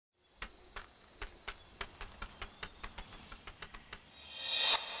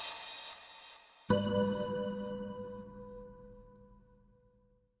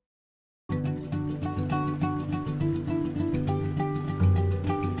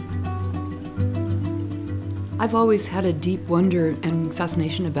I've always had a deep wonder and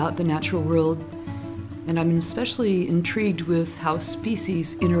fascination about the natural world, and I'm especially intrigued with how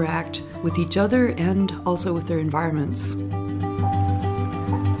species interact with each other and also with their environments.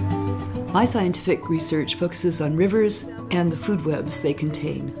 My scientific research focuses on rivers and the food webs they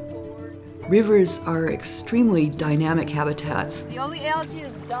contain. Rivers are extremely dynamic habitats. The only algae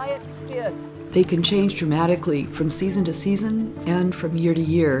is diet squid. They can change dramatically from season to season and from year to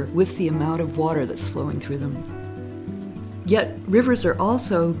year with the amount of water that's flowing through them. Yet, rivers are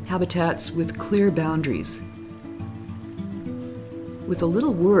also habitats with clear boundaries. With a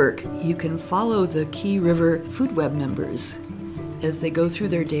little work, you can follow the key river food web members as they go through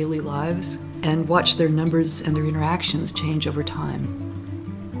their daily lives and watch their numbers and their interactions change over time.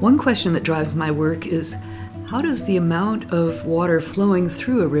 One question that drives my work is, how does the amount of water flowing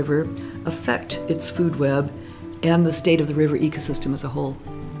through a river affect its food web and the state of the river ecosystem as a whole?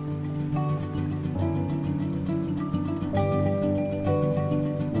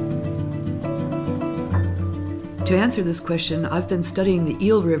 To answer this question, I've been studying the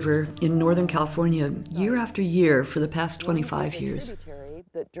Eel River in Northern California year after year for the past 25 years.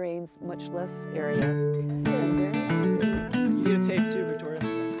 That drains much less area. You get a tape too, Victoria?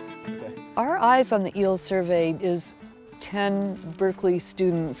 Okay. Our Eyes on the Eel survey is 10 Berkeley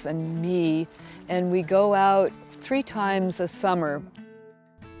students and me, and we go out 3 times a summer.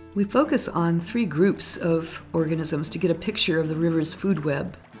 We focus on 3 groups of organisms to get a picture of the river's food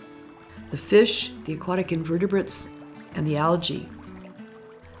web: the fish, the aquatic invertebrates, and the algae.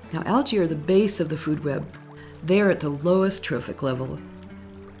 Now, algae are the base of the food web. They are at the lowest trophic level.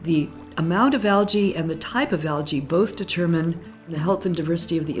 The amount of algae and the type of algae both determine the health and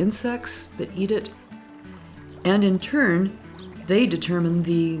diversity of the insects that eat it, and in turn, they determine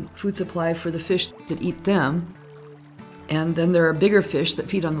the food supply for the fish that eat them. And then there are bigger fish that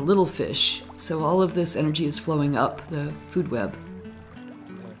feed on the little fish. So all of this energy is flowing up the food web.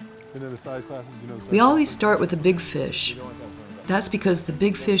 And then the size classes, We always start with the big fish. That's because the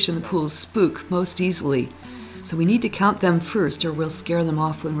big fish in the pools spook most easily. So we need to count them first, or we'll scare them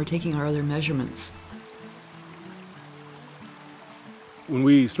off when we're taking our other measurements. When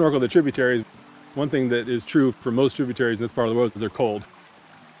we snorkel the tributaries, one thing that is true for most tributaries in this part of the world is they're cold.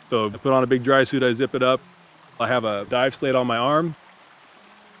 So I put on a big dry suit, I zip it up. I have a dive slate on my arm.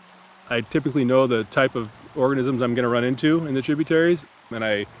 I typically know the type of organisms I'm going to run into in the tributaries, and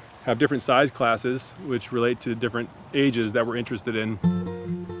I have different size classes which relate to different ages that we're interested in.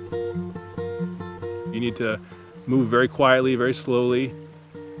 You need to move very quietly, very slowly,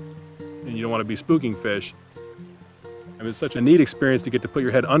 and you don't want to be spooking fish. And it's such a neat experience to get to put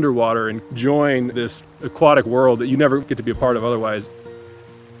your head underwater and join this aquatic world that you never get to be a part of otherwise.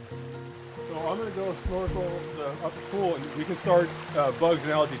 So I'm going to go snorkel up the pool, and we can start bugs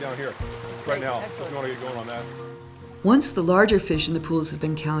and algae down here right now, if you want to get going on that. Once the larger fish in the pools have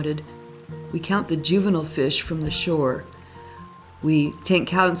been counted, we count the juvenile fish from the shore. We take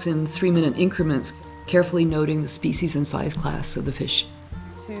counts in 3-minute increments, carefully noting the species and size class of the fish.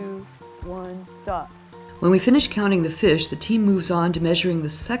 2, 1, stop. When we finish counting the fish, the team moves on to measuring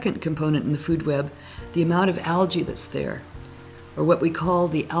the second component in the food web, the amount of algae that's there, or what we call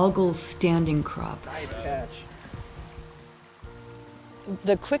the algal standing crop. Nice catch.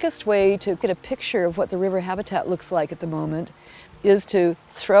 The quickest way to get a picture of what the river habitat looks like at the moment is to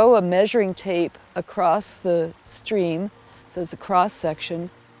throw a measuring tape across the stream, so it's a cross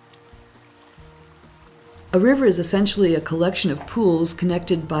section. A river is essentially a collection of pools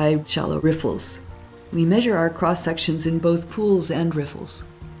connected by shallow riffles. We measure our cross sections in both pools and riffles.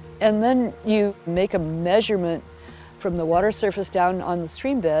 And then you make a measurement from the water surface down on the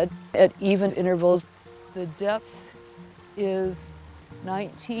stream bed at even intervals. The depth is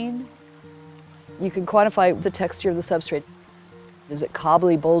 19. You can quantify the texture of the substrate. Is it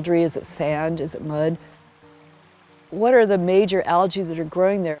cobbly, bouldery? Is it sand? Is it mud? What are the major algae that are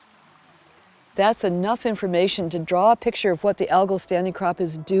growing there? That's enough information to draw a picture of what the algal standing crop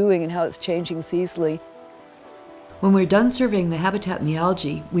is doing and how it's changing seasonally. When we're done surveying the habitat and the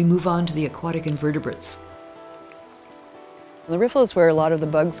algae, we move on to the aquatic invertebrates. The riffle is where a lot of the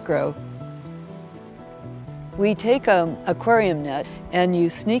bugs grow. We take an aquarium net and you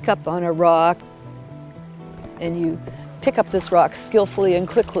sneak up on a rock and you pick up this rock skillfully and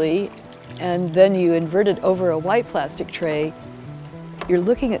quickly, and then you invert it over a white plastic tray. You're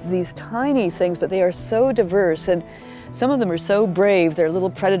looking at these tiny things, but they are so diverse, and some of them are so brave. They're little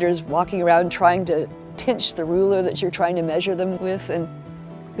predators walking around trying to pinch the ruler that you're trying to measure them with, and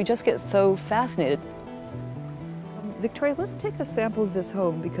we just get so fascinated. Victoria, let's take a sample of this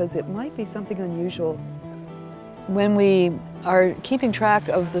home because it might be something unusual. When we are keeping track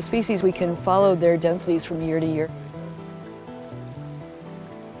of the species, we can follow their densities from year to year.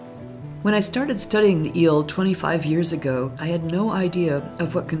 When I started studying the eel 25 years ago, I had no idea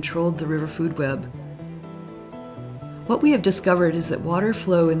of what controlled the river food web. What we have discovered is that water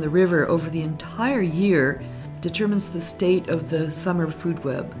flow in the river over the entire year determines the state of the summer food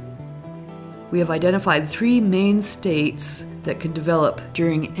web. We have identified 3 main states that can develop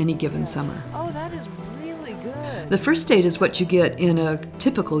during any given summer. Oh, that is really good. The first state is what you get in a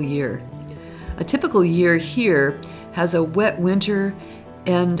typical year. A typical year here has a wet winter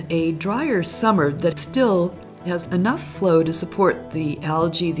and a drier summer that still has enough flow to support the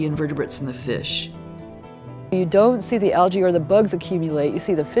algae, the invertebrates, and the fish. You don't see the algae or the bugs accumulate, you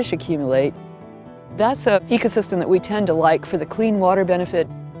see the fish accumulate. That's an ecosystem that we tend to like for the clean water benefit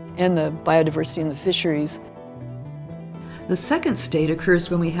and the biodiversity in the fisheries. The second state occurs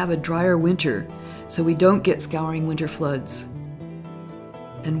when we have a drier winter, so we don't get scouring winter floods.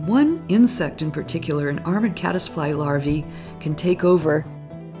 And one insect in particular, an armored caddisfly larvae, can take over.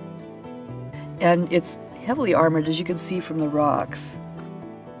 And it's heavily armored, as you can see from the rocks.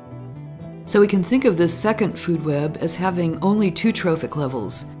 So we can think of this second food web as having only 2 trophic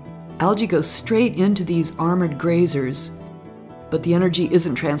levels. Algae goes straight into these armored grazers, but the energy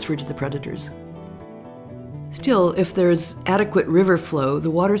isn't transferred to the predators. Still, if there's adequate river flow, the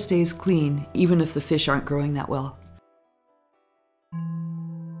water stays clean, even if the fish aren't growing that well.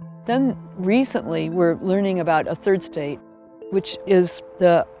 Then recently we're learning about a third state, which is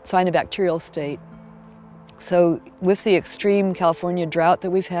the cyanobacterial state. So with the extreme California drought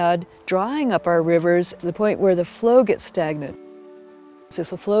that we've had, drying up our rivers to the point where the flow gets stagnant. So if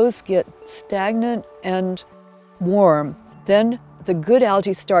the flows get stagnant and warm, then the good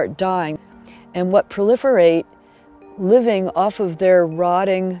algae start dying. And what proliferate, living off of their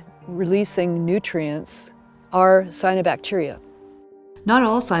rotting, releasing nutrients, are cyanobacteria. Not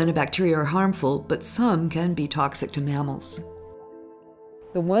all cyanobacteria are harmful, but some can be toxic to mammals.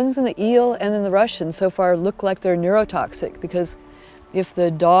 The ones in the eel and in the Russian so far look like they're neurotoxic, because if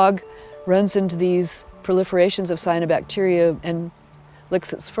the dog runs into these proliferations of cyanobacteria and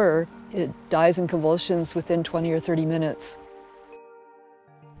licks its fur, it dies in convulsions within 20 or 30 minutes.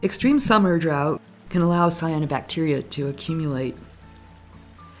 Extreme summer drought can allow cyanobacteria to accumulate.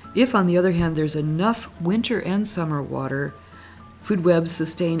 If, on the other hand, there's enough winter and summer water, food webs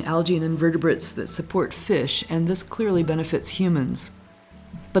sustain algae and invertebrates that support fish, and this clearly benefits humans.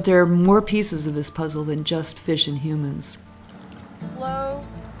 But there are more pieces of this puzzle than just fish and humans. Flow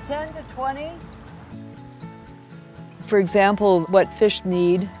 10 to 20. For example, what fish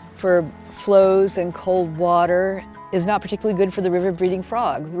need for flows and cold water is not particularly good for the river-breeding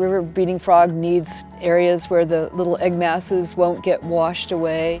frog. The river-breeding frog needs areas where the little egg masses won't get washed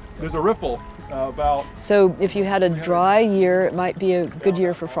away. There's a riffle about... So if you had a dry year, it might be a good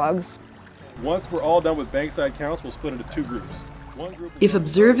year for frogs. Once we're all done with bankside counts, we'll split into 2 groups. If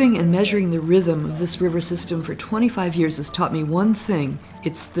observing and measuring the rhythm of this river system for 25 years has taught me one thing,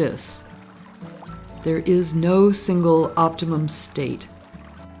 it's this: there is no single optimum state.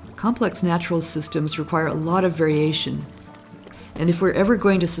 Complex natural systems require a lot of variation. And if we're ever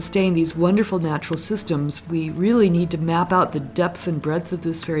going to sustain these wonderful natural systems, we really need to map out the depth and breadth of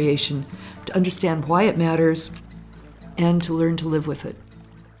this variation to understand why it matters and to learn to live with it.